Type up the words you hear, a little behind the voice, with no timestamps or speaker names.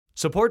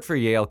Support for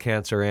Yale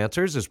Cancer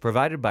Answers is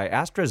provided by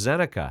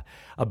AstraZeneca,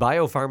 a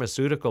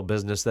biopharmaceutical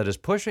business that is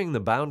pushing the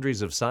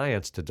boundaries of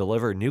science to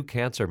deliver new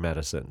cancer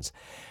medicines.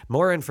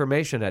 More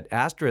information at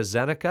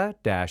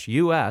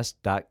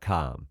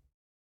AstraZeneca-US.com.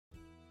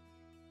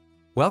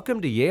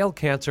 Welcome to Yale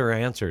Cancer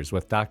Answers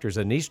with Drs.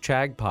 Anees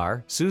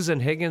Chagpar,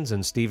 Susan Higgins,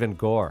 and Stephen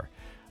Gore.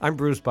 I'm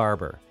Bruce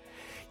Barber.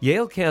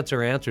 Yale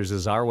Cancer Answers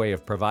is our way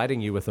of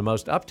providing you with the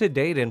most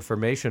up-to-date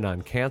information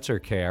on cancer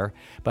care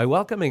by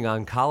welcoming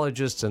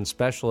oncologists and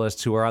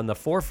specialists who are on the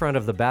forefront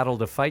of the battle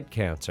to fight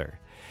cancer.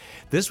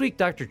 This week,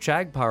 Dr.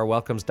 Chagpar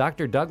welcomes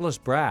Dr. Douglas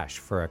Brash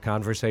for a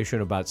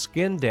conversation about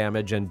skin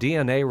damage and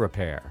DNA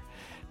repair.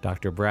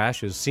 Dr.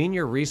 Brash is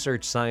Senior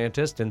Research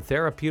Scientist in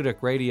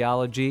Therapeutic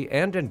Radiology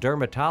and in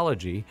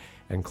Dermatology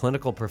and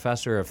Clinical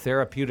Professor of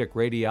Therapeutic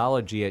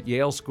Radiology at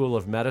Yale School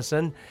of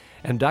Medicine,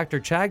 and Dr.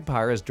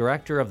 Chagpar is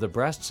Director of the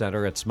Breast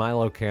Center at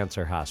Smilow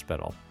Cancer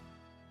Hospital.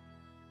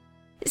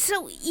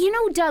 So,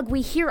 Doug,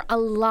 we hear a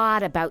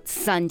lot about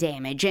sun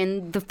damage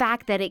and the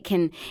fact that it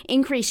can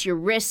increase your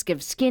risk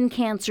of skin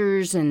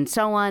cancers and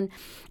so on.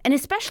 And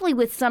especially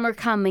with summer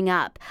coming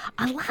up,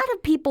 a lot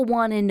of people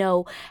want to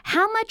know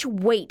how much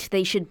weight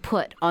they should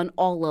put on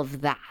all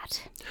of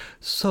that.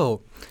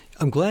 So,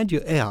 I'm glad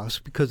you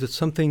asked because it's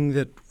something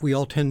that we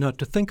all tend not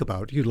to think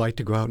about. You like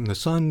to go out in the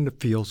sun, it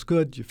feels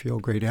good, you feel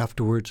great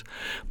afterwards,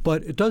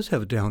 but it does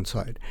have a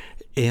downside.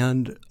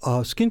 And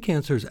skin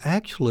cancer is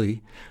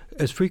actually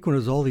as frequent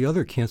as all the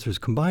other cancers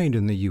combined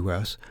in the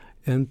U.S.,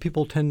 and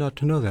people tend not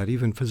to know that,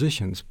 even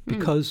physicians,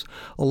 because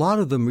a lot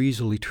of them are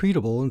easily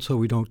treatable, and so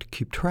we don't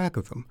keep track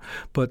of them.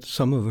 But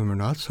some of them are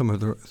not, some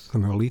of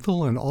them are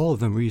lethal, and all of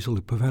them are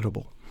easily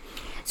preventable.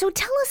 So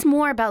tell us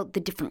more about the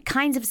different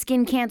kinds of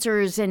skin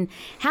cancers and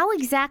how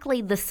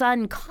exactly the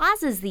sun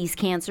causes these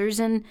cancers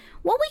and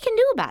what we can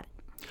do about it.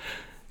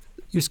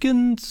 Your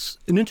skin's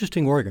an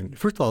interesting organ.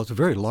 First of all, it's a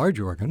very large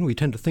organ. We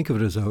tend to think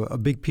of it as a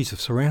big piece of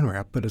saran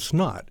wrap, but it's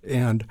not.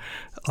 And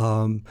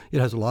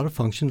it has a lot of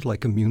functions,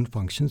 like immune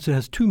functions. It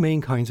has two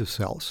main kinds of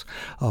cells.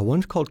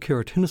 One's called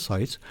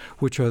keratinocytes,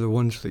 which are the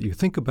ones that you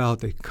think about.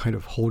 They kind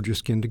of hold your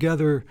skin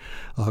together,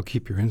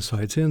 keep your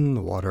insides in,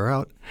 the water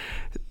out.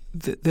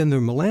 Then there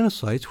are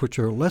melanocytes, which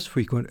are less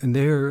frequent, and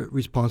they're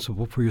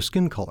responsible for your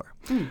skin color.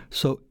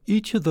 So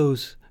each of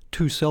those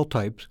two cell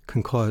types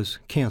can cause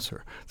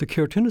cancer. The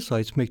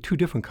keratinocytes make two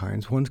different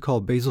kinds. One's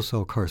called basal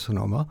cell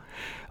carcinoma,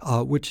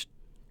 which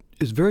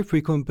is very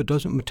frequent but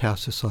doesn't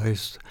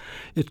metastasize.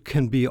 It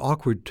can be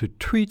awkward to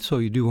treat, so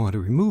you do want to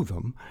remove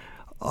them.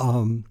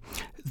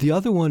 The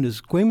other one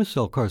is squamous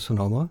cell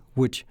carcinoma,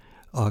 which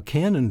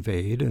can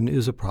invade and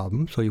is a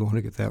problem, so you want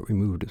to get that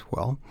removed as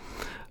well.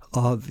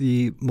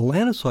 The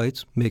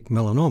melanocytes make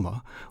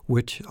melanoma,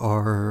 which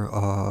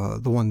are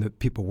the one that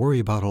people worry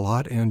about a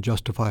lot, and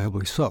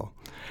justifiably so.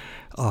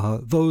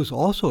 Those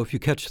also, if you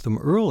catch them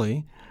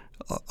early,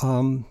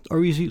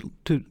 are easy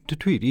to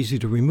treat, easy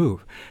to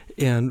remove.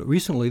 And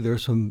recently there are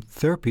some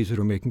therapies that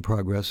are making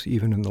progress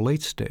even in the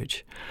late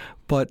stage.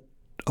 But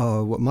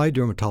what my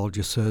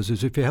dermatologist says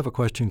is if you have a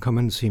question, come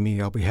in and see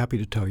me. I'll be happy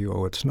to tell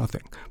you, it's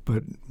nothing,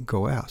 but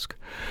go ask.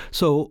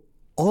 So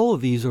all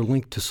of these are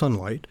linked to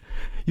sunlight.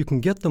 You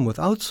can get them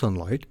without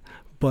sunlight,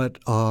 but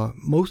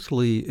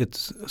mostly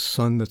it's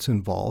sun that's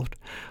involved.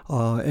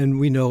 And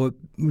we know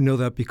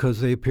that because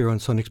they appear on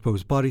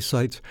sun-exposed body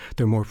sites.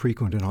 They're more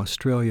frequent in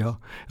Australia,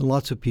 and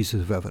lots of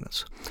pieces of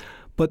evidence.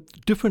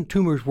 But different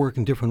tumors work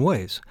in different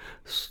ways.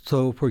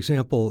 So, for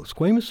example,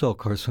 squamous cell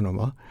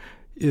carcinoma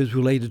is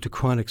related to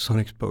chronic sun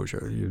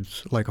exposure.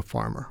 It's like a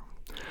farmer.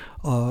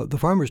 The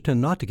farmers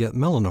tend not to get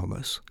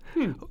melanomas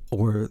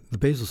or the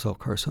basal cell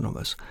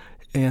carcinomas.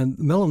 And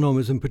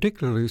melanomas in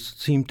particular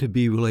seem to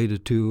be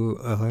related to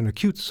an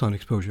acute sun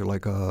exposure,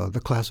 like the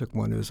classic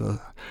one is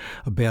a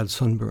bad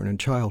sunburn in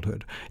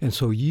childhood. And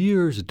so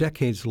years,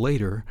 decades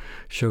later,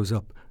 shows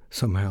up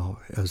somehow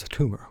as a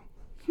tumor.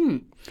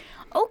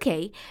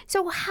 Okay,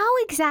 so how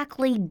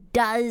exactly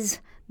does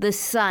the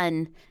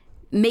sun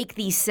make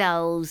these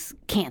cells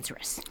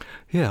cancerous?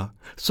 Yeah,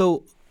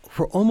 so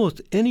for almost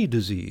any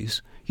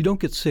disease, you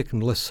don't get sick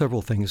unless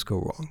several things go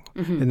wrong.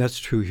 And that's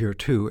true here,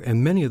 too.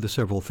 And many of the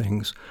several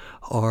things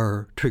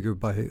are triggered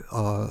by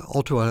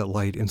ultraviolet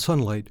light and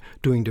sunlight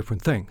doing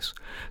different things.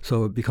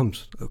 So it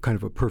becomes kind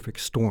of a perfect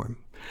storm.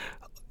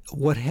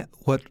 What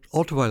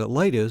ultraviolet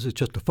light is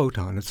just a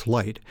photon. It's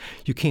light.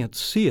 You can't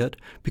see it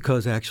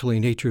because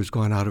actually nature has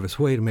gone out of its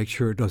way to make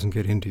sure it doesn't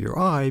get into your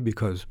eye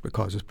because it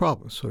causes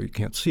problems. So you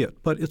can't see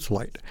it. But it's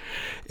light,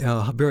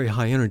 very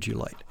high energy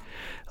light.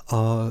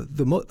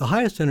 The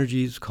highest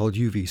energy is called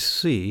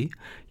UVC.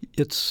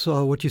 It's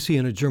what you see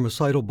in a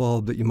germicidal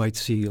bulb that you might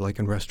see like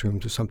in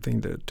restrooms or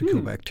something to kill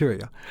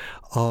bacteria.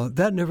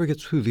 That never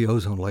gets through the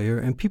ozone layer,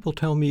 and people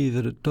tell me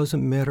that it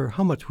doesn't matter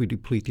how much we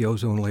deplete the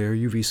ozone layer,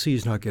 UVC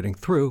is not getting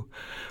through,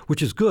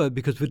 which is good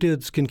because if it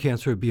did, skin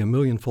cancer would be a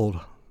millionfold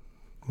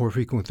more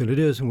frequent than it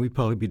is, and we'd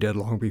probably be dead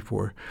long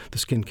before the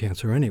skin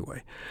cancer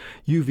anyway.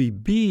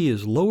 UVB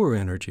is lower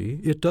energy.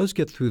 It does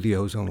get through the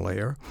ozone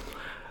layer.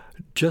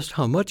 Just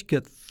how much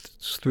gets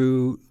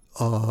through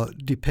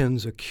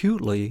depends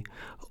acutely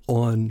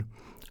on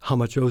how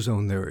much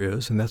ozone there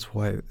is, and that's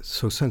why it's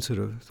so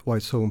sensitive, why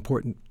it's so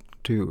important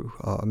to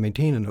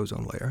maintain an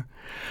ozone layer.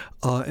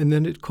 And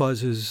then it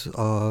causes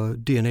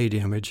DNA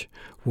damage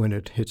when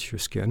it hits your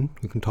skin.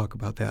 We can talk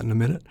about that in a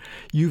minute.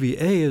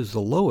 UVA is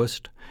the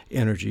lowest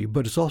energy,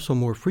 but it's also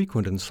more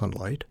frequent in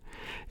sunlight,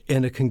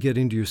 and it can get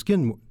into your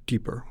skin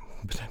deeper,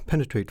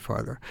 penetrate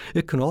farther.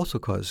 It can also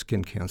cause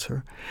skin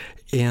cancer,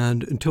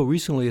 and until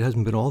recently it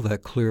hasn't been all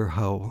that clear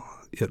how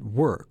it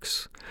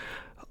works.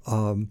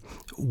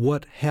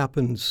 What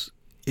happens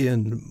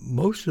in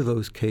most of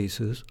those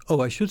cases,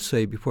 I should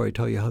say before I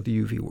tell you how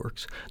the UV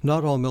works,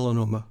 not all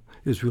melanoma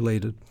is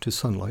related to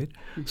sunlight.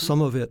 Mm-hmm.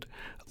 Some of it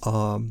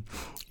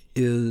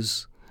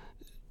is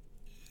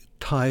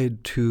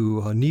tied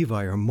to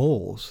nevi or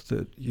moles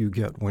that you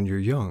get when you're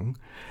young,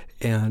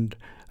 and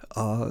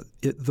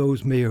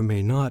those may or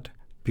may not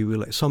be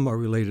related. Some are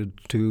related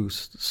to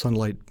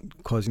sunlight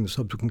causing the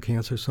subsequent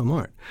cancer, some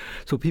aren't.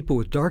 So people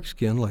with dark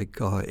skin, like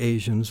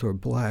Asians or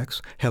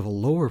blacks, have a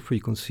lower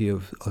frequency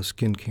of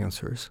skin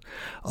cancers.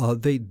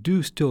 They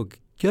do still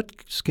get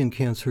skin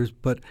cancers,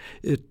 but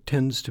it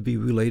tends to be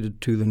related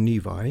to the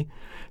nevi,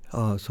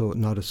 so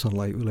not a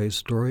sunlight-related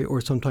story, or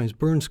sometimes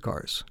burn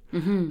scars.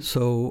 Mm-hmm.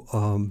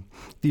 So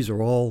these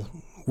are all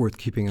worth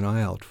keeping an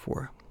eye out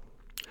for.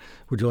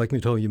 Would you like me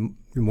to tell you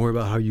more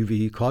about how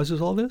UV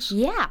causes all this?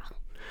 Yeah.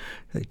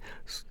 Okay.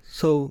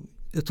 So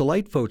it's a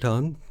light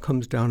photon,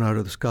 comes down out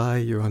of the sky,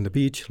 you're on the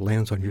beach,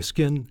 lands on your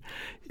skin.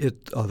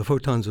 The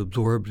photon's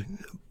absorbed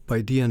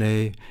by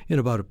DNA in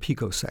about a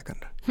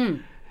picosecond.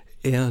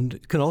 And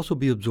it can also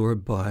be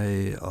absorbed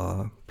by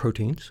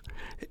proteins.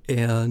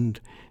 And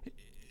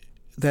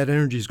that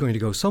energy is going to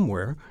go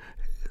somewhere.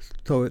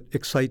 So it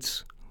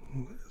excites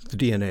the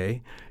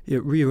DNA.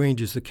 It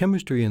rearranges the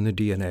chemistry in the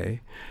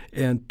DNA.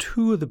 And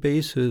two of the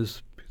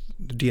bases,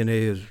 the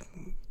DNA is,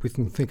 we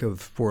can think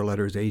of 4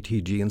 letters, A, T,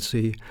 G, and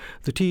C.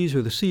 The T's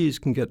or the C's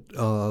can get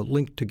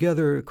linked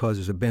together. It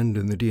causes a bend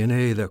in the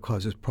DNA that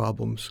causes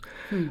problems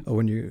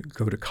when you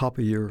go to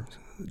copy your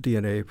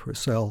DNA per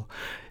cell.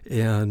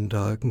 And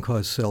it can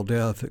cause cell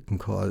death. It can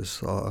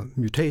cause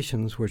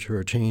mutations, which are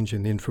a change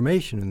in the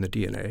information in the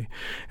DNA.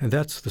 And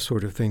that's the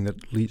sort of thing that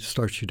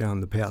starts you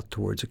down the path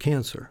towards a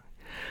cancer.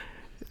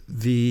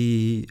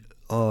 The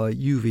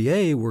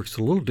UVA works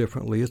a little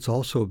differently. It's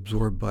also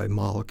absorbed by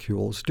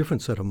molecules,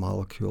 different set of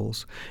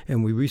molecules.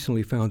 And we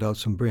recently found out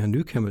some brand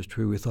new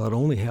chemistry we thought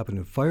only happened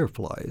in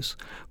fireflies,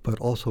 but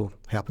also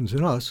happens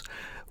in us,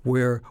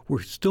 where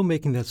we're still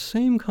making that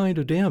same kind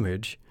of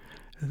damage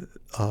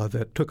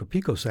that took a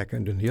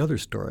picosecond in the other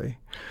story.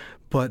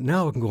 But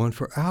now it can go on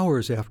for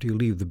hours after you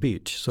leave the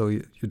beach. So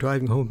you're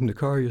driving home from the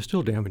car, you're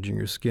still damaging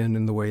your skin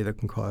in the way that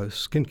can cause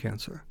skin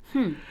cancer.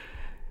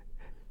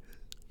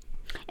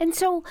 And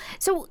so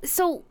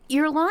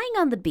you're lying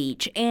on the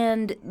beach,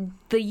 and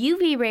the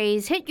UV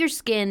rays hit your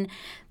skin.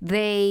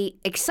 They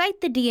excite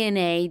the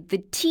DNA. The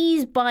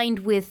T's bind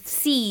with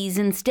C's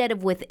instead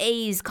of with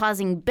A's,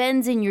 causing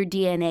bends in your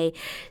DNA.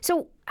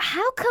 So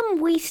how come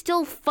we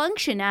still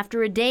function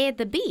after a day at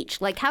the beach?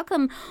 Like, how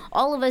come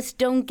all of us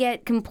don't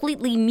get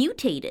completely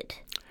mutated?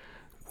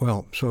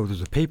 Well, so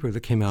there's a paper that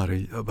came out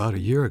about a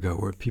year ago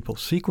where people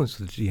sequenced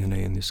the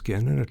DNA in the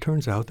skin, and it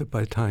turns out that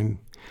by the time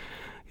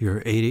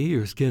you're 80,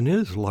 your skin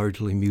is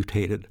largely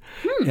mutated.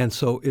 And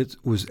so it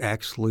was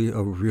actually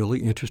a really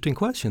interesting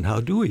question. How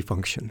do we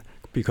function?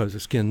 Because the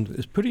skin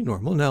is pretty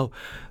normal. Now,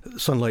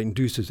 sunlight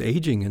induces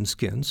aging in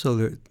skin,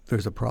 so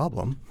there's a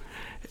problem.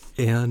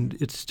 And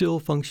it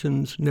still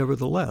functions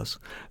nevertheless.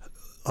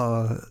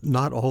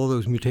 Not all of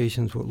those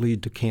mutations will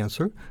lead to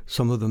cancer.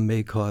 Some of them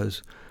may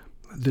cause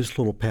this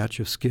little patch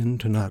of skin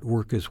to not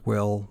work as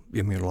well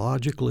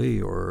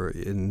immunologically or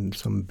in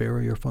some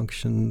barrier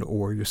function,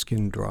 or your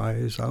skin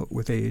dries out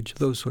with age,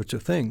 those sorts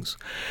of things.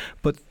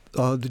 But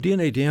the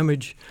DNA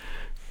damage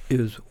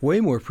is way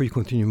more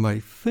frequent than you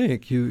might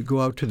think. You go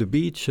out to the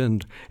beach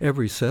and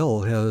every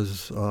cell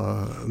has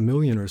 1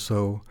 million or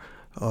so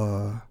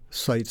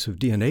sites of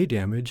DNA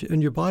damage,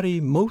 and your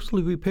body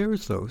mostly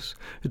repairs those.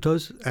 It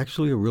does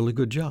actually a really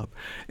good job.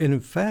 And in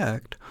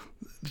fact,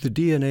 the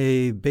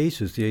DNA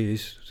bases,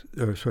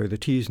 the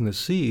T's and the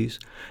C's,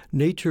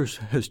 nature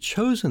has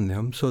chosen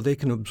them so they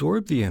can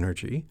absorb the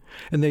energy,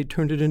 and they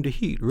turned it into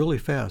heat really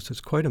fast.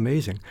 It's quite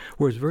amazing.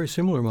 Whereas very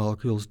similar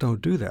molecules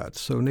don't do that.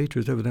 So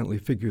nature's evidently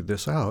figured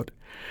this out.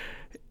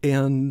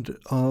 And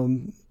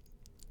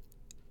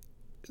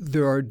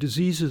there are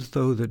diseases,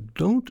 though, that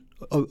don't,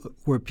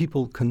 where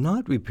people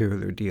cannot repair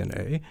their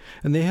DNA,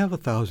 and they have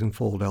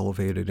 1,000-fold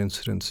elevated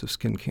incidence of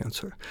skin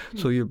cancer.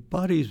 So your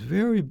body's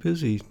very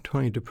busy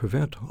trying to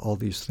prevent all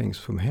these things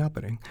from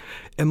happening,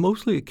 and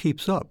mostly it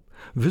keeps up.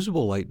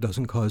 Visible light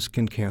doesn't cause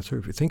skin cancer,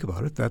 if you think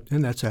about it,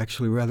 and that's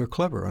actually rather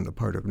clever on the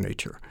part of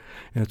nature,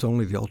 and it's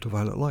only the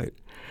ultraviolet light.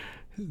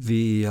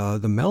 The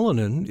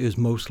melanin is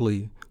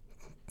mostly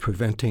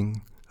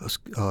preventing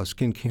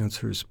skin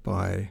cancers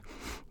by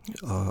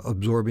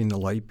absorbing the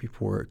light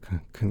before it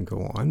can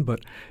go on.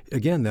 But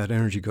again, that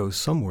energy goes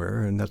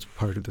somewhere, and that's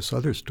part of this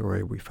other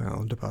story we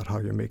found about how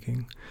you're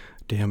making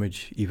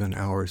damage even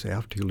hours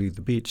after you leave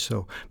the beach.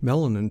 So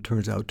melanin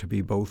turns out to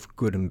be both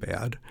good and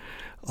bad.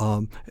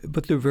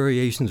 But there are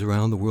variations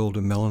around the world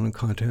in melanin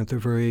content. There are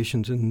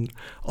variations in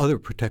other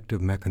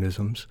protective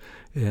mechanisms,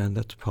 and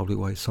that's probably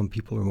why some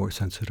people are more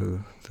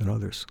sensitive than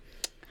others.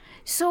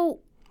 So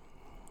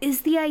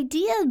is the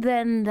idea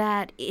then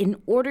that in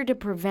order to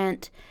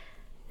prevent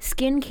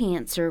skin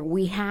cancer,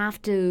 we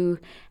have to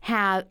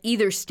have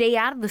either stay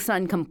out of the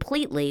sun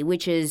completely,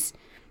 which is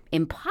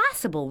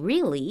impossible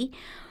really,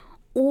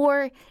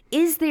 or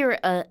is there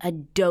a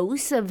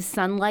dose of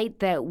sunlight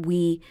that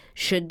we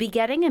should be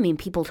getting? I mean,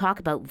 people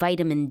talk about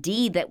vitamin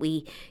D that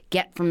we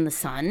get from the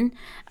sun.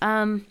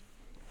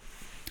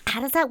 How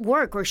does that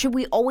work? Or should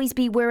we always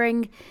be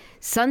wearing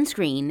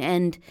sunscreen?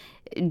 And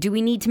do we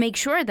need to make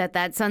sure that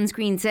that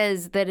sunscreen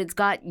says that it's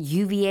got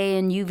UVA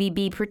and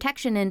UVB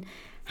protection? And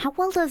how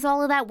well does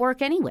all of that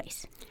work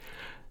anyways?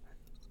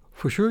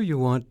 For sure, if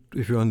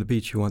you're on the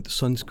beach, you want the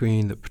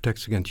sunscreen that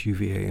protects against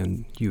UVA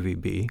and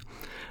UVB.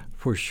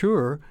 For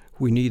sure,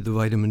 we need the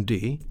vitamin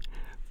D.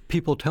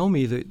 People tell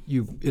me that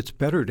it's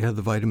better to have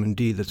the vitamin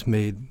D that's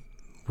made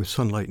with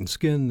sunlight and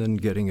skin than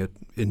getting it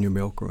in your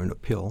milk or in a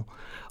pill.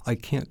 I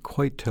can't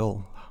quite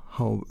tell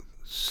how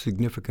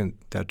significant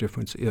that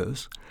difference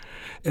is.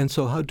 And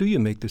so how do you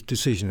make this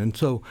decision? And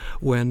so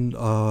when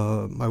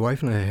my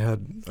wife and I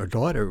had our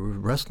daughter, we were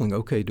wrestling,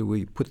 okay, do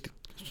we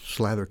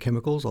slather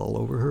chemicals all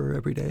over her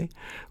every day?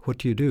 What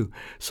do you do?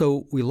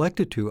 So we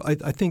elected to.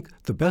 I think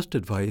the best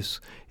advice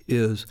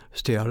is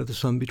stay out of the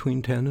sun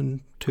between 10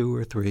 and 2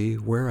 or 3,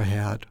 wear a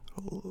hat,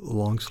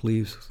 long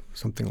sleeves,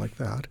 something like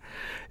that.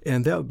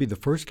 And that would be the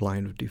first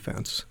line of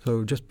defense.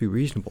 So just be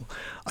reasonable.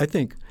 I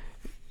think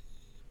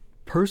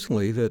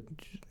personally that,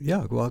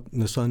 go out in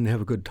the sun and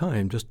have a good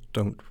time. Just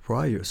don't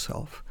fry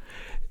yourself.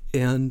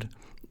 And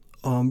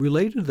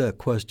related to that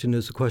question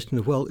is the question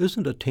of, well,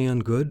 isn't a tan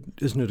good?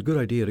 Isn't it a good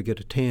idea to get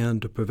a tan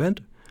to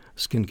prevent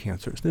skin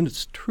cancers? And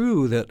it's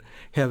true that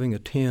having a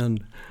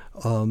tan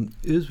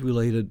is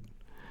related.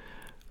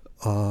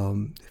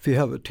 If you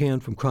have a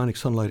tan from chronic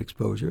sunlight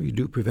exposure, you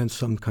do prevent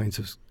some kinds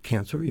of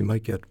cancer. You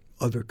might get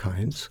other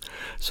kinds.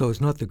 So it's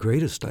not the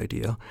greatest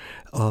idea.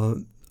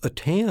 A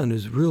tan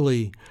is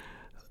really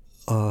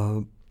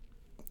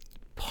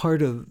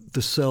part of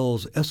the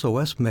cell's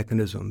SOS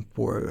mechanism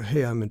for,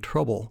 hey, I'm in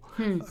trouble.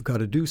 I've got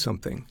to do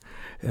something.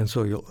 And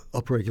so you'll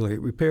upregulate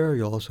repair.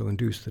 You'll also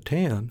induce the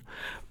tan.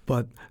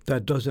 But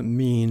that doesn't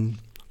mean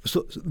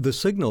so the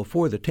signal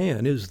for the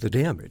tan is the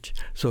damage.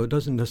 So it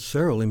doesn't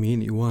necessarily mean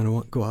that you want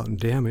to go out and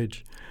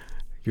damage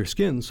your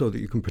skin so that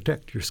you can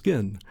protect your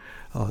skin.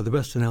 The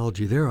best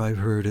analogy there I've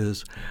heard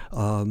is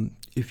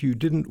if you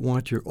didn't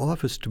want your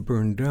office to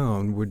burn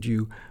down, would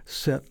you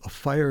set a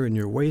fire in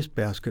your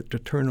wastebasket to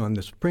turn on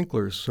the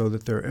sprinklers so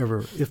that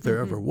if there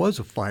ever was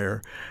a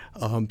fire,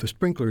 the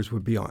sprinklers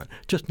would be on?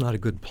 Just not a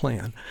good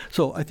plan.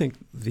 So I think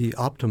the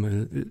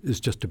optimum is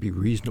just to be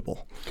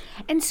reasonable.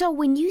 And so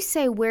when you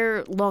say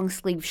wear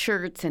long-sleeve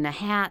shirts and a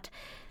hat,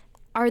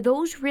 are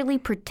those really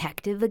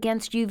protective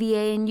against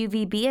UVA and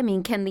UVB? I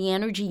mean, can the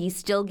energy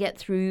still get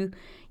through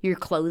your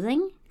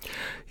clothing?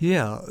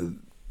 Yeah,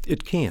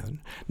 it can.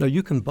 Now,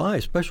 you can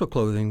buy special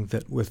clothing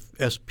that with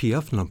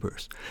SPF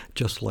numbers,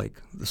 just like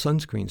the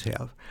sunscreens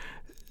have.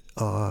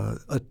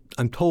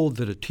 I'm told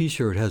that a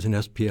T-shirt has an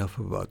SPF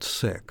of about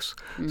 6.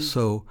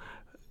 So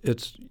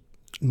it's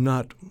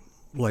not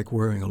like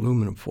wearing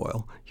aluminum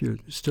foil. You're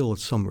still at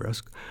some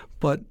risk.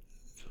 But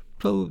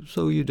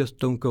so you just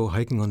don't go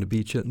hiking on the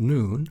beach at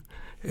noon,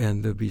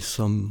 and there'll be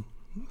some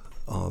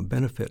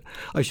benefit.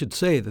 I should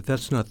say that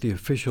that's not the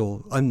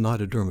official. I'm not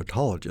a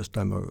dermatologist.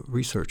 I'm a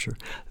researcher.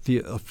 The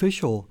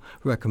official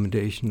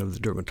recommendation of the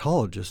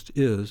dermatologist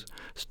is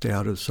stay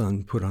out of the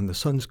sun, put on the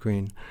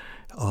sunscreen.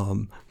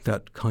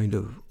 That kind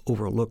of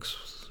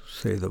overlooks,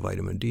 say, the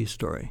vitamin D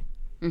story.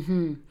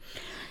 Mm-hmm.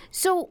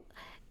 So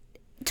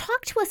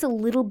talk to us a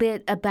little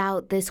bit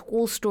about this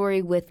whole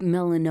story with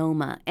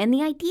melanoma and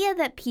the idea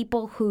that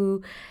people who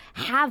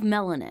have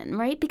melanin,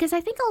 right? Because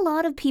I think a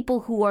lot of people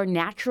who are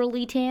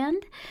naturally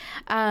tanned,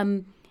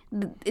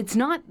 it's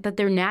not that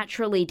they're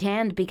naturally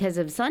tanned because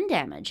of sun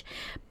damage,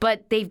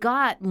 but they've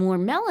got more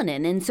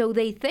melanin. And so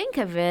they think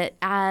of it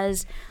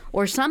as,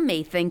 or some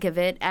may think of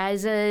it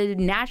as a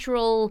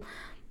natural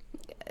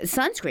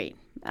sunscreen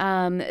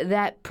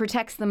that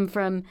protects them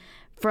from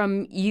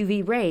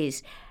UV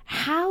rays.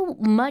 How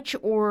much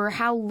or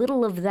how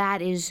little of that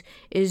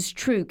is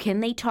true? Can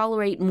they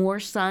tolerate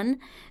more sun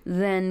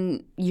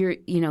than your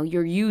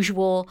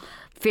usual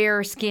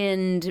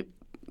fair-skinned,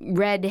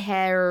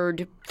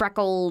 red-haired,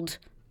 freckled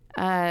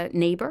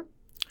neighbor?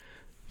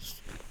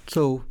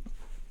 So,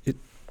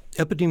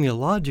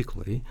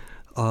 epidemiologically,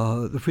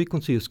 the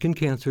frequency of skin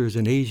cancers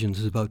in Asians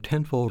is about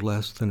 10-fold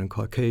less than in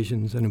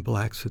Caucasians, and in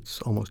blacks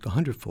it's almost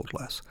 100-fold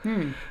less.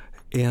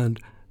 And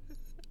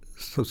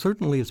so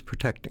certainly it's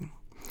protecting.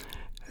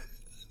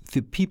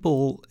 the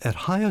people at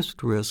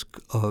highest risk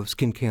of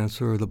skin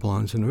cancer are the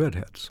blondes and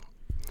redheads.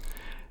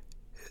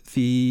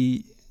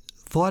 The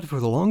thought for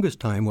the longest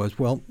time was,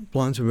 well,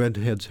 blondes and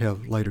redheads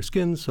have lighter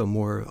skin, so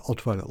more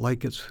ultraviolet light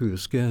gets through the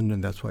skin,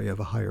 and that's why you have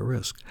a higher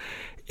risk.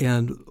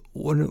 And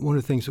one of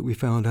the things that we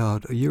found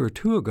out a year or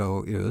two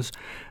ago is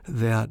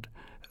that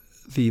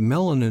the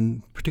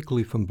melanin,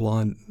 particularly from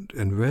blonde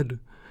and red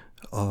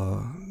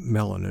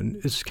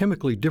melanin, is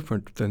chemically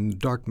different than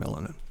dark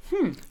melanin.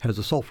 Has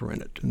a sulfur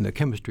in it, and the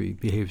chemistry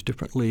behaves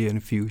differently, and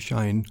if you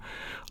shine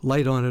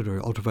light on it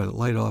or ultraviolet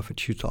light off, it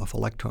shoots off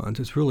electrons.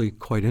 It's really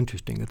quite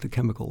interesting at the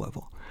chemical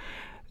level.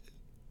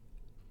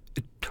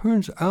 It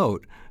turns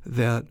out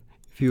that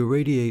if you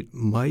irradiate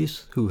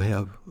mice who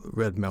have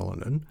red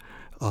melanin,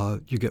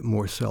 you get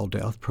more cell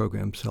death,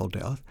 programmed cell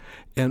death.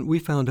 And we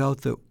found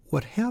out that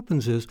what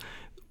happens is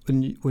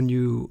when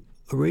you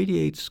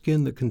irradiate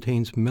skin that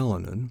contains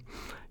melanin,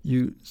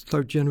 you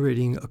start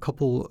generating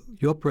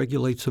you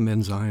upregulate some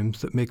enzymes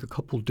that make a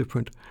couple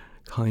different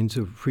kinds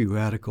of free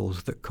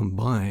radicals that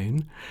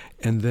combine,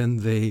 and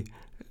then they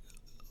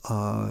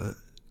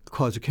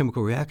cause a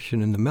chemical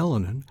reaction in the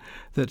melanin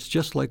that's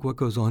just like what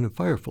goes on in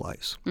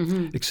fireflies,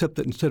 except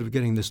that instead of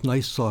getting this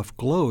nice soft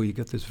glow, you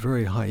get this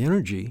very high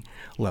energy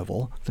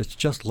level that's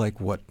just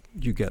like what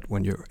you get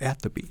when you're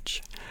at the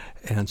beach.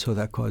 And so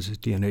that causes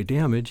DNA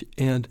damage.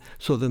 And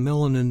so the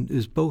melanin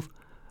is both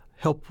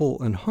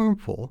helpful and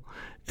harmful,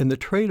 and the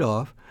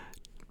trade-off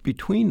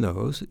between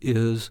those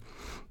is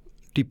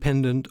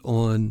dependent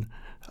on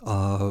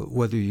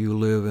whether you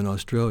live in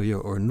Australia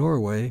or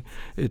Norway.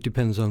 It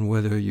depends on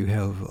whether you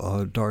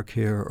have dark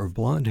hair or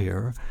blonde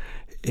hair,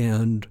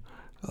 and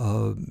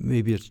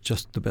maybe it's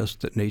just the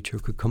best that nature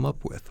could come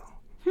up with.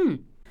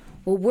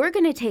 Well, we're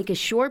going to take a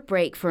short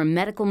break for a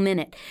medical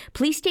minute.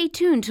 Please stay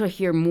tuned to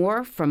hear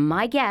more from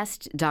my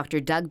guest,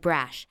 Dr. Doug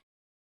Brash.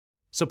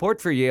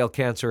 Support for Yale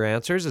Cancer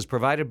Answers is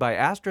provided by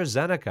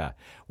AstraZeneca,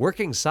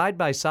 working side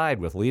by side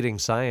with leading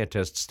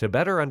scientists to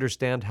better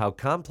understand how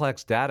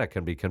complex data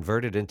can be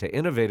converted into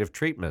innovative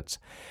treatments.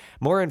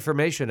 More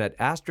information at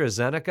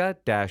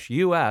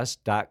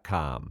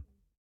AstraZeneca-US.com.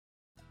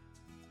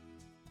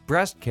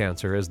 Breast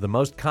cancer is the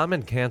most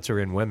common cancer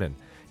in women.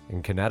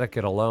 In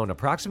Connecticut alone,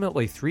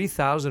 approximately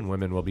 3,000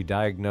 women will be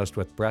diagnosed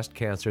with breast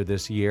cancer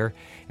this year,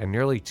 and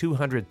nearly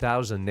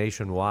 200,000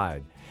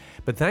 nationwide.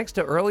 But thanks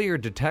to earlier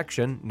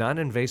detection,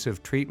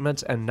 non-invasive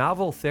treatments, and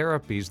novel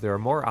therapies, there are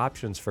more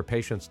options for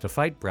patients to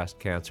fight breast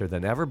cancer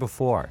than ever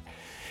before.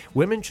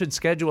 Women should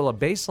schedule a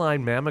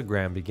baseline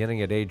mammogram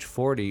beginning at age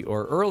 40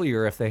 or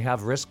earlier if they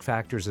have risk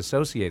factors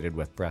associated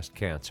with breast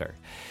cancer.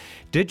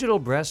 Digital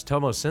breast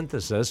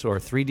tomosynthesis, or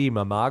 3D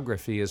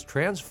mammography, is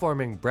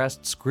transforming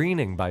breast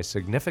screening by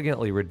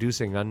significantly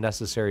reducing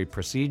unnecessary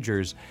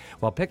procedures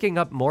while picking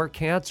up more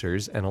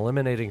cancers and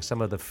eliminating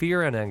some of the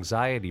fear and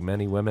anxiety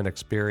many women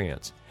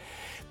experience.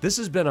 This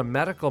has been a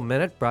Medical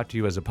Minute brought to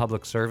you as a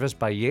public service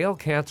by Yale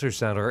Cancer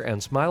Center and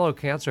Smilow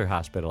Cancer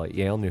Hospital at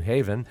Yale, New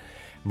Haven.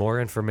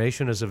 More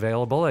information is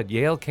available at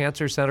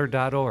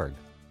yalecancercenter.org.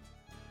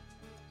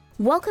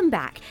 Welcome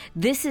back.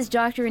 This is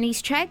Dr.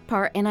 Anees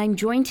Chagpar, and I'm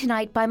joined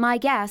tonight by my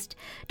guest,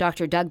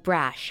 Dr. Doug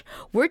Brash.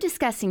 We're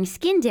discussing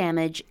skin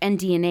damage and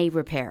DNA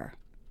repair.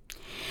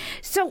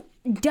 So,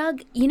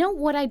 Doug,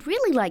 what I'd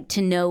really like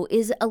to know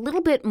is a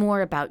little bit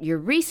more about your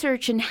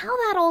research and how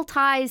that all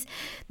ties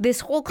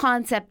this whole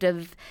concept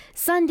of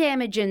sun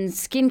damage and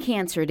skin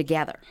cancer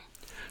together.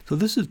 So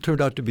this has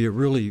turned out to be a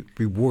really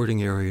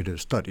rewarding area to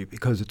study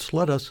because it's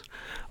let us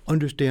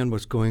understand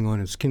what's going on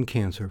in skin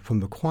cancer from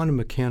the quantum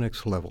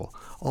mechanics level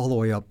all the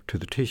way up to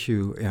the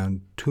tissue and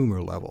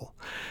tumor level.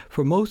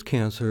 For most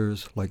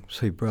cancers, like,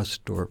 say,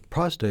 breast or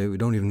prostate, we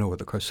don't even know what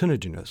the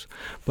carcinogen is.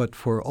 But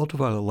for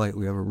ultraviolet light,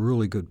 we have a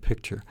really good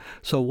picture.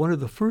 So one of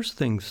the first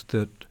things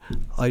that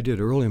I did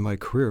early in my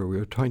career, we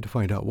were trying to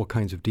find out what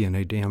kinds of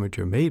DNA damage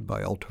are made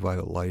by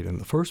ultraviolet light in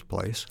the first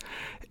place.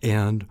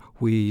 And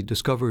we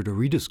discovered or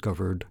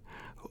rediscovered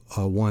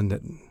one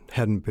that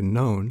hadn't been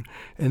known.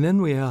 And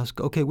then we asked,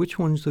 okay, which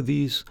ones of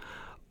these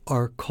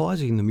are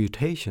causing the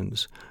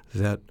mutations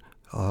that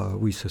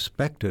we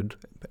suspected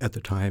at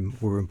the time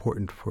were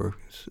important for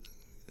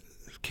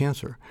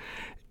cancer?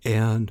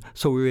 And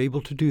so we were able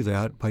to do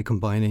that by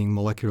combining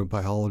molecular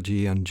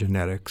biology and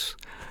genetics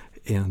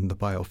and the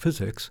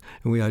biophysics.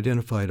 And we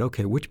identified,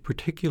 okay, which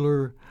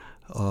particular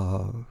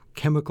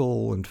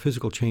chemical and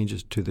physical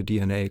changes to the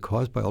DNA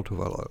caused by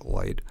ultraviolet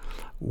light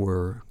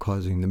were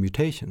causing the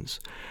mutations.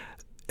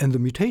 And the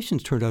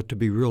mutations turned out to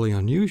be really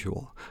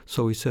unusual.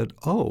 So we said,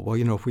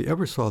 if we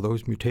ever saw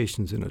those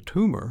mutations in a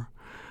tumor,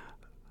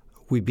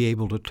 we'd be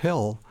able to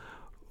tell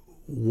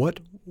what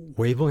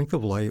wavelength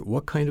of light,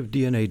 what kind of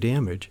DNA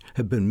damage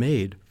had been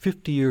made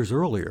 50 years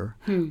earlier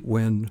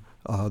when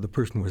the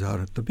person was out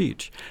at the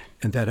beach.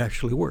 And that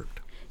actually worked.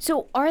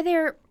 So are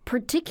there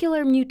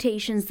particular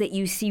mutations that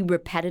you see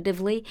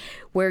repetitively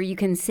where you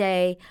can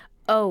say,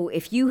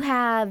 if you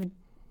have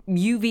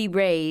UV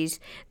rays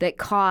that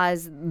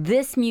cause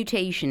this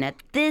mutation at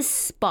this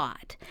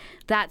spot,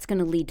 that's going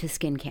to lead to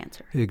skin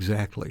cancer.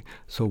 Exactly.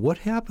 So what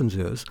happens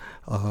is,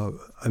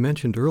 I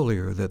mentioned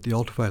earlier that the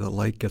ultraviolet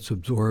light gets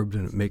absorbed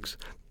and it makes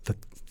the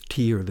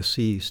T or the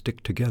C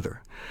stick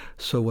together.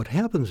 So what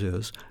happens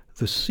is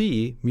the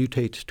C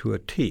mutates to a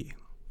T.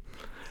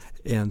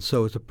 And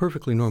so it's a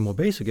perfectly normal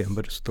base again,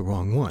 but it's the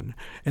wrong one.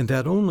 And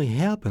that only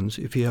happens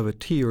if you have a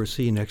T or a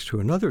C next to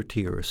another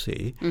T or a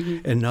C.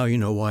 And now you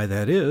know why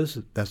that is.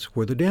 That's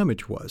where the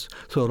damage was.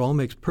 So it all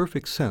makes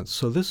perfect sense.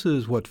 So this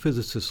is what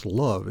physicists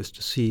love, is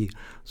to see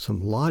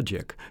some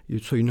logic.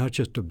 So you're not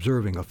just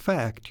observing a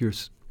fact, you're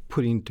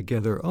putting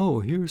together,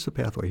 oh, here's the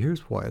pathway,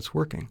 here's why it's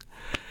working.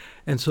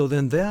 And so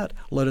then that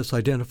let us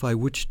identify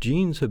which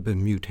genes have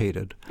been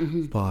mutated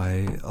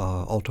by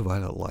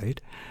ultraviolet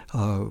light,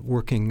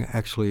 working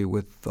actually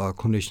with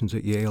clinicians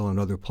at Yale and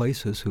other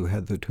places who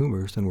had the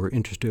tumors and were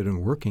interested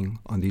in working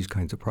on these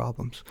kinds of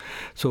problems.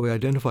 So we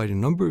identified a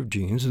number of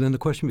genes, and then the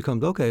question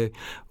becomes, okay,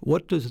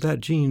 what does that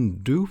gene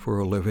do for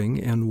a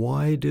living, and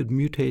why did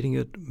mutating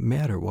it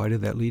matter? Why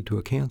did that lead to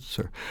a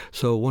cancer?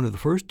 So one of the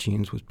first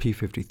genes was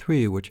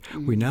P53, which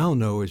we now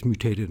know is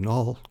mutated in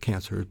all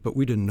cancers, but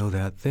we didn't know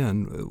that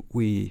then.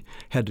 We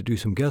had to do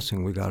some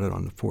guessing. We got it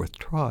on the fourth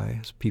try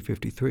as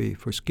P53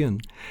 for skin.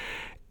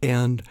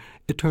 And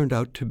it turned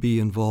out to be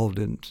involved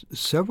in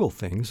several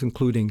things,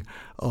 including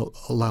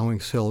allowing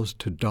cells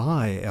to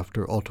die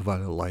after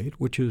ultraviolet light,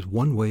 which is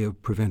one way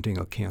of preventing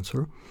a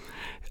cancer.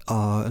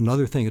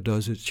 Another thing it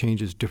does is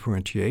changes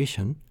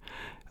differentiation.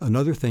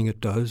 Another thing it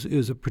does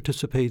is it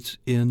participates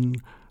in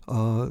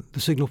the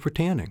signal for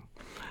tanning.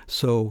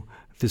 So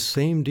the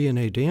same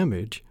DNA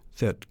damage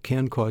that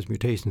can cause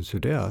mutations to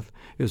death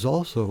is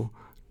also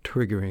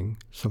triggering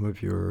some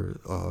of your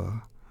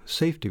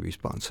safety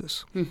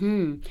responses.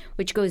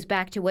 Which goes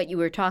back to what you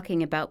were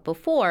talking about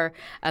before,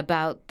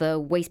 about the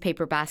waste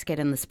paper basket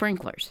and the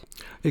sprinklers.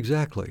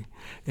 Exactly.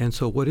 And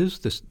so what is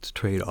this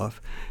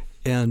trade-off?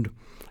 And,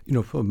 you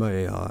know, from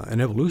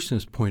an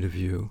evolutionist point of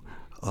view,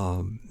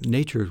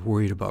 nature is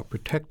worried about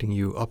protecting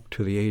you up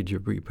to the age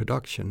of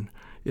reproduction.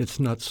 It's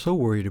not so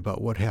worried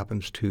about what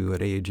happens to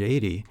at age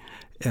 80.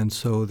 And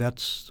so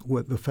that's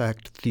what the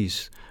fact that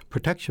these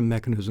protection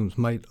mechanisms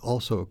might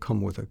also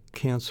come with a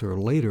cancer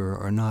later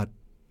are not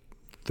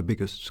the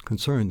biggest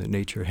concern that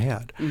nature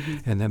had.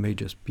 And that may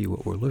just be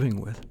what we're living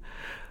with.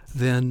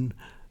 Then,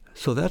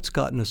 so that's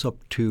gotten us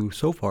up to,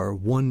 so far,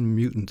 one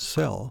mutant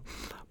cell.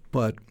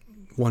 But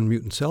one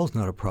mutant cell is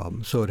not a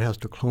problem, so it has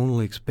to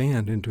clonally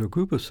expand into a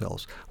group of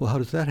cells. Well, how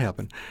does that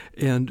happen?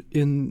 And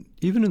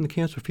even in the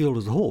cancer field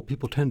as a whole,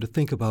 people tend to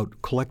think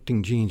about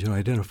collecting genes and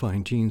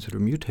identifying genes that are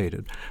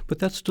mutated, but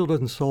that still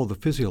doesn't solve the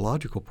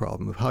physiological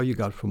problem of how you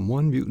got from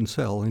one mutant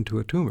cell into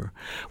a tumor.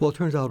 Well, it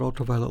turns out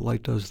ultraviolet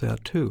light does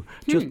that too.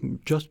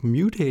 Just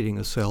mutating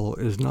a cell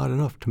is not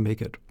enough to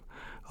make it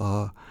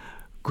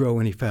grow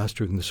any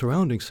faster than the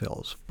surrounding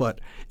cells,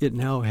 but it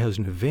now has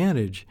an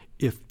advantage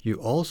if you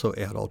also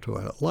add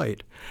ultraviolet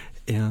light.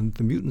 And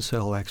the mutant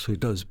cell actually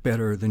does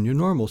better than your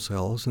normal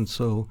cells, and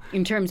so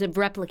in terms of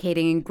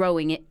replicating and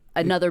growing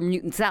another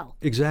mutant cell.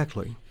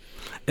 Exactly.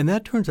 And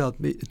that turns out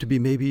to be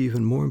maybe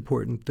even more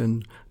important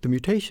than the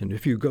mutation.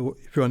 If you're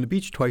on the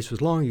beach twice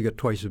as long, you get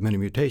twice as many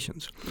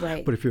mutations.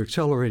 Right. But if you're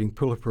accelerating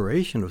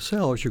proliferation of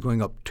cells, you're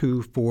going up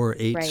 2, 4,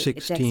 8, right.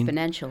 16. It's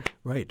exponential.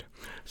 Right.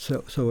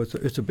 So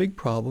it's a big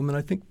problem, and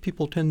I think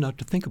people tend not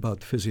to think about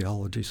the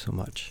physiology so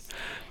much.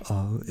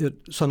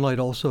 Sunlight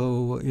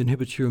also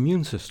inhibits your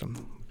immune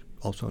system.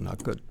 Also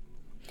not good.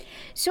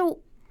 So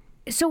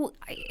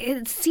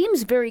it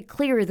seems very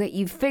clear that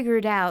you've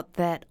figured out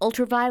that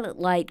ultraviolet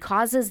light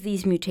causes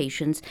these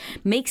mutations,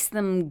 makes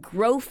them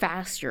grow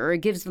faster, or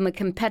gives them a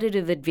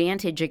competitive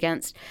advantage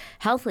against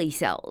healthy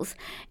cells,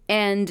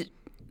 and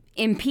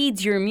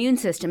impedes your immune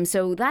system.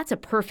 So that's a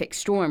perfect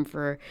storm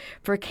for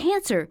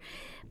cancer.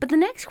 But the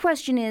next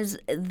question is,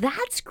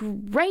 that's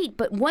great,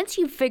 but once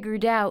you've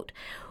figured out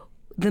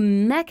the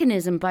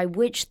mechanism by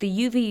which the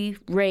UV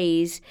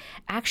rays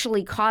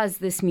actually cause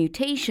this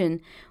mutation,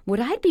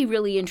 what I'd be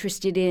really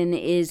interested in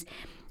is,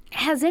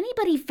 has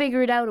anybody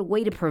figured out a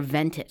way to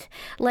prevent it?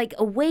 Like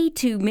a way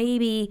to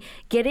maybe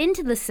get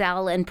into the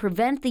cell and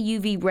prevent the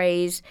UV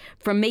rays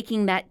from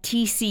making that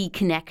TC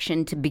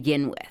connection to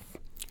begin with?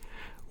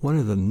 One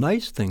of the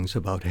nice things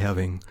about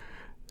having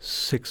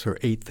 6 or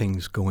 8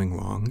 things going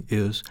wrong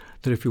is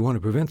that if you want to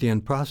prevent the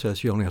end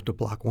process, you only have to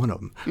block one of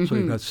them. So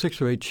you've got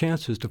 6 or 8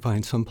 chances to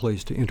find some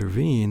place to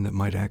intervene that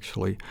might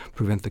actually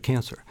prevent the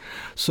cancer.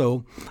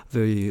 So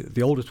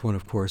the oldest one,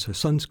 of course, are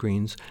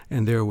sunscreens,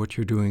 and there what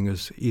you're doing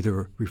is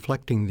either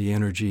reflecting the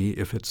energy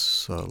if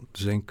it's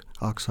zinc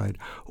oxide,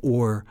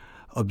 or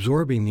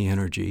absorbing the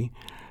energy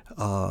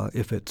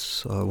if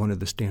it's one of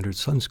the standard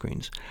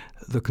sunscreens.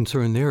 The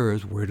concern there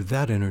is, where did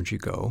that energy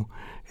go,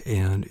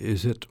 and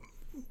is it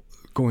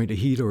going to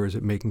heat, or is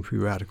it making free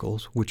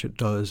radicals, which it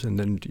does, and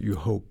then you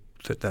hope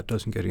that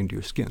doesn't get into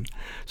your skin.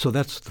 So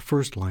that's the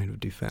first line of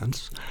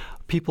defense.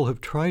 People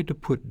have tried to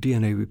put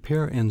DNA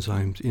repair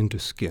enzymes into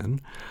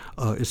skin.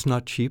 It's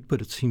not cheap,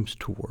 but it seems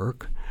to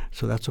work.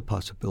 So that's a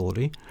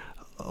possibility.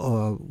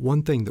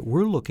 One thing that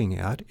we're looking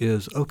at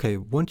is, okay,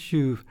 once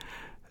you've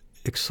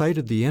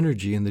excited the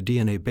energy in the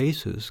DNA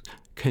bases,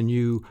 can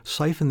you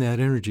siphon that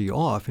energy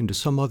off into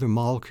some other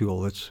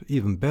molecule that's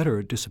even better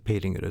at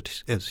dissipating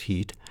it as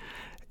heat,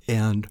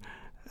 and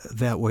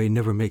that way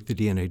never make the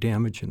DNA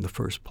damage in the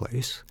first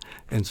place?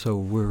 And so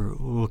we're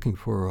looking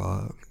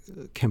for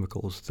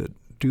chemicals that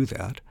do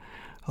that.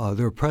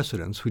 There are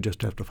precedents. We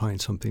just have to find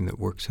something that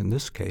works in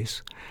this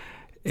case.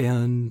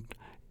 And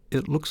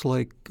it looks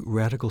like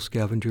radical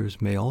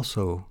scavengers may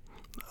also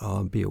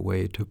be a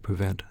way to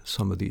prevent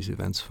some of these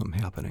events from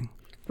happening.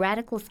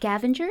 Radical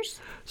scavengers?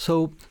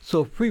 So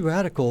free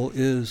radical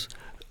is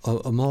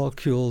a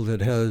molecule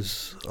that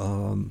has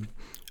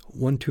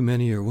one too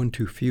many or one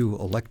too few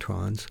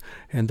electrons,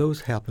 and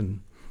those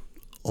happen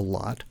a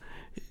lot.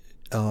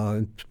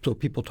 So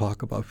people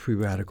talk about free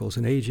radicals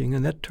in aging,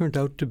 and that turned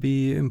out to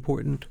be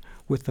important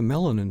with the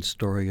melanin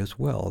story as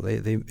well.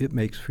 It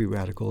makes free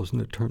radicals,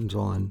 and it turns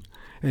on,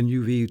 and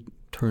UV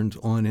turns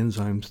on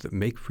enzymes that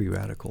make free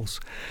radicals.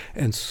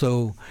 And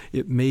so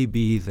it may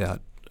be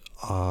that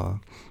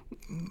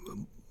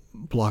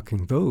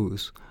blocking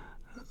those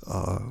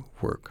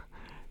work.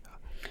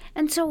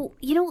 And so,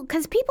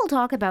 because people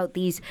talk about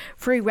these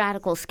free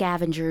radical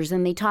scavengers,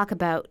 and they talk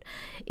about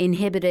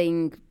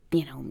inhibiting,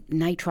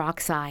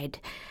 nitroxide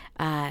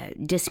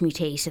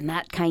dismutase and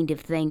that kind of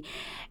thing.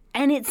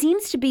 And it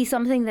seems to be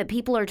something that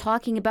people are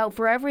talking about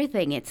for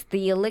everything. It's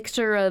the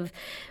elixir of,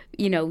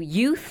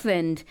 youth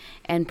and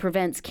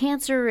prevents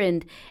cancer.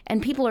 And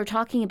people are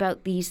talking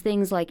about these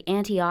things like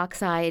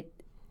antioxidant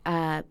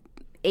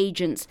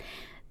agents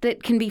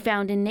that can be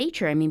found in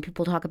nature. I mean,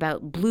 people talk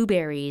about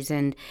blueberries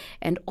and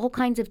all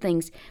kinds of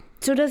things.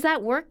 So does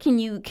that work? Can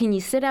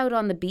you sit out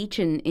on the beach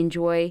and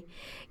enjoy,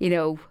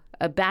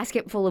 a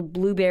basket full of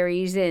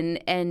blueberries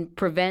and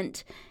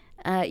prevent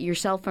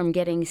yourself from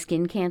getting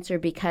skin cancer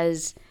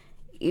because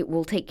it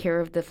will take care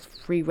of the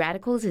free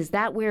radicals? Is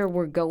that where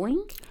we're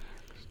going?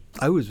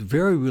 I was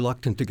very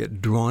reluctant to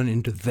get drawn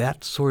into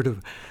that sort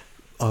of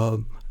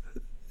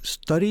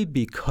study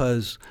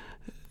because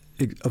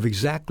of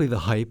exactly the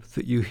hype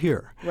that you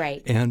hear.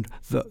 Right. And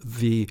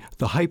the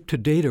hype to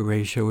data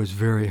ratio is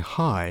very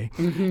high,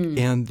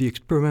 and the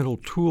experimental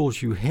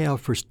tools you have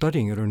for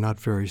studying it are not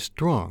very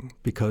strong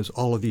because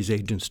all of these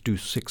agents do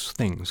 6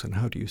 things, and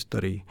how do you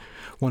study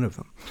one of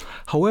them?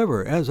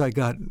 However, as I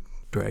got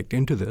dragged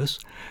into this,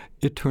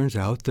 it turns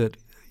out that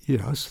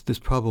yes, this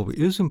probably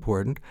is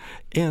important,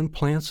 and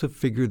plants have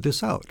figured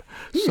this out.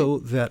 So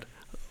that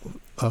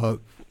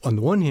on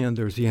the one hand,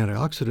 there's the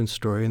antioxidant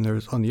story, and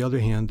there's, on the other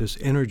hand, this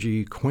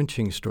energy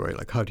quenching story,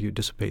 like how do you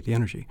dissipate the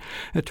energy?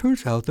 It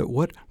turns out that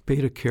what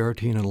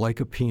beta-carotene and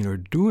lycopene are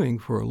doing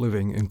for a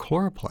living in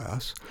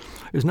chloroplasts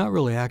is not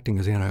really acting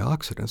as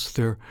antioxidants.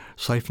 They're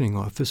siphoning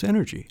off this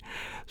energy.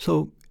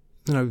 So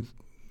then I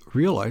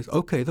realized,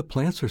 okay, the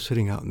plants are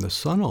sitting out in the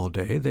sun all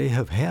day. They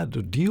have had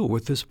to deal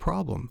with this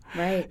problem.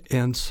 Right.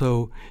 And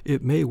so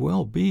it may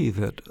well be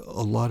that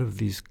a lot of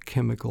these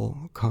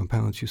chemical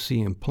compounds you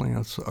see in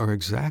plants are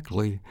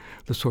exactly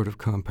the sort of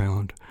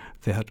compound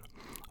that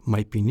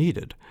might be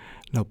needed.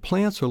 Now,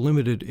 plants are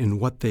limited in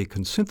what they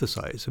can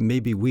synthesize, and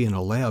maybe we in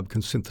a lab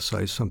can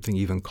synthesize something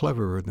even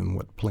cleverer than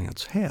what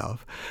plants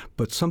have,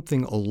 but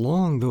something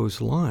along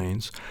those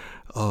lines,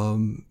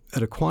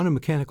 at a quantum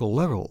mechanical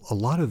level, a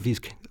lot of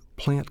these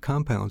plant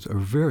compounds are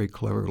very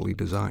cleverly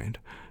designed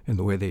in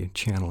the way they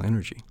channel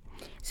energy.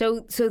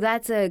 So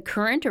that's a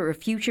current or a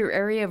future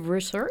area of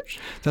research?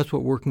 That's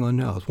what we're working on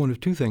now. It's one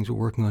of 2 things we're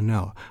working on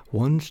now.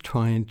 One's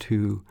trying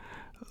to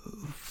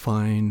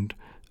find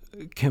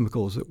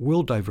chemicals that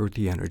will divert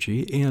the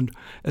energy. And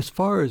as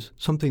far as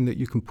something that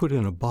you can put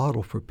in a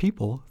bottle for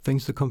people,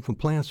 things that come from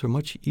plants are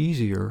much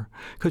easier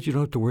because you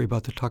don't have to worry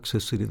about the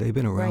toxicity. They've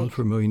been around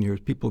for a million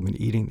years. People have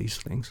been eating these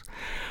things.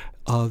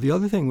 The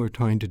other thing we're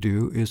trying to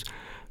do is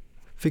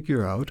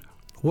figure out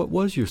what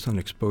was your sun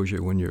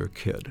exposure when you were a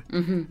kid.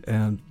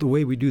 And the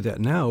way we do that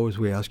now is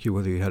we ask you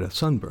whether you had a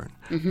sunburn.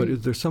 But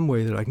is there some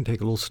way that I can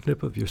take a little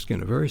snip of your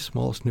skin, a very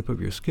small snip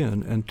of your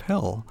skin, and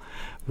tell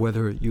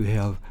whether you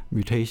have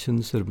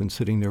mutations that have been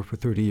sitting there for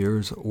 30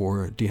 years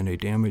or DNA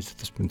damage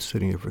that's been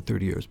sitting there for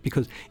 30 years?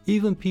 Because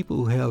even people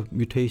who have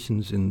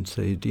mutations in,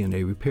 say,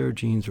 DNA repair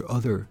genes or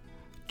other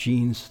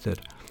genes that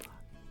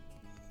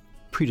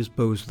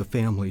predispose the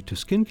family to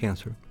skin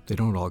cancer, they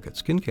don't all get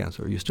skin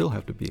cancer. You still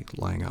have to be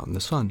lying out in the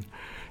sun.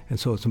 And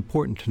so it's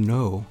important to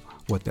know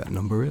what that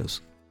number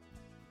is.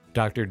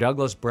 Dr.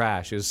 Douglas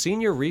Brash is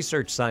Senior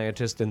Research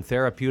Scientist in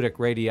Therapeutic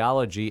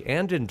Radiology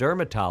and in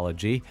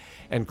Dermatology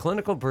and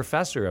Clinical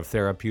Professor of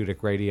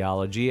Therapeutic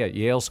Radiology at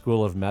Yale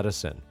School of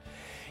Medicine.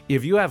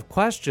 If you have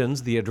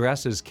questions, the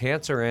address is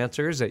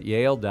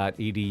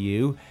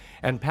canceranswers@yale.edu,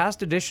 and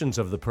past editions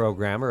of the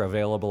program are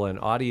available in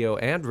audio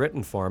and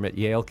written form at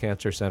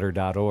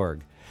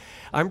yalecancercenter.org.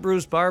 I'm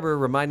Bruce Barber,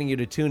 reminding you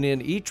to tune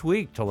in each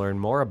week to learn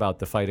more about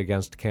the fight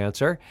against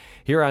cancer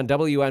here on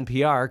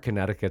WNPR,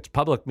 Connecticut's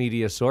public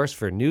media source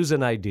for news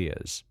and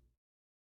ideas.